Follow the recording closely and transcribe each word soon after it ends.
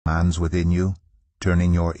plans within you,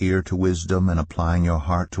 turning your ear to wisdom and applying your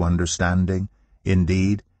heart to understanding.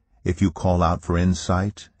 Indeed, if you call out for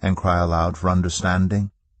insight and cry aloud for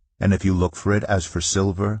understanding, and if you look for it as for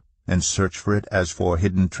silver and search for it as for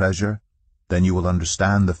hidden treasure, then you will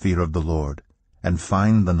understand the fear of the Lord and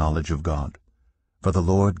find the knowledge of God. For the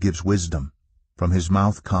Lord gives wisdom. From his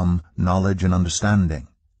mouth come knowledge and understanding.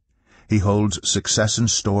 He holds success in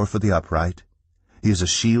store for the upright. He is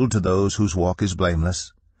a shield to those whose walk is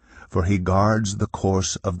blameless. For he guards the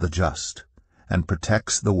course of the just and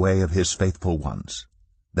protects the way of his faithful ones.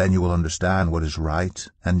 Then you will understand what is right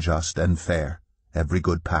and just and fair, every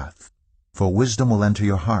good path. For wisdom will enter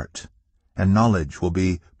your heart, and knowledge will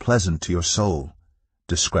be pleasant to your soul.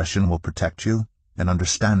 Discretion will protect you, and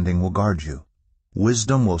understanding will guard you.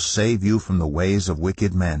 Wisdom will save you from the ways of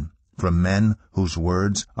wicked men, from men whose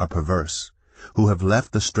words are perverse, who have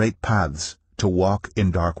left the straight paths to walk in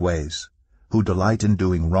dark ways, who delight in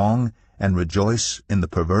doing wrong and rejoice in the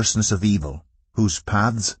perverseness of evil, whose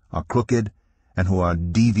paths are crooked and who are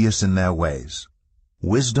devious in their ways.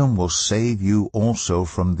 Wisdom will save you also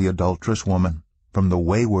from the adulterous woman, from the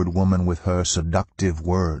wayward woman with her seductive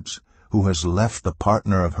words, who has left the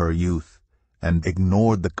partner of her youth and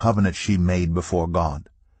ignored the covenant she made before God.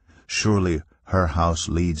 Surely her house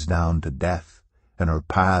leads down to death, and her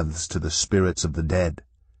paths to the spirits of the dead.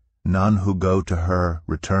 None who go to her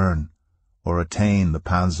return or attain the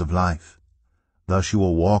paths of life. Thus you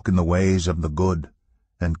will walk in the ways of the good,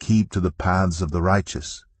 and keep to the paths of the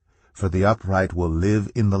righteous. For the upright will live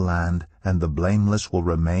in the land, and the blameless will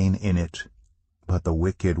remain in it. But the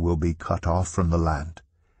wicked will be cut off from the land,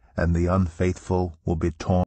 and the unfaithful will be torn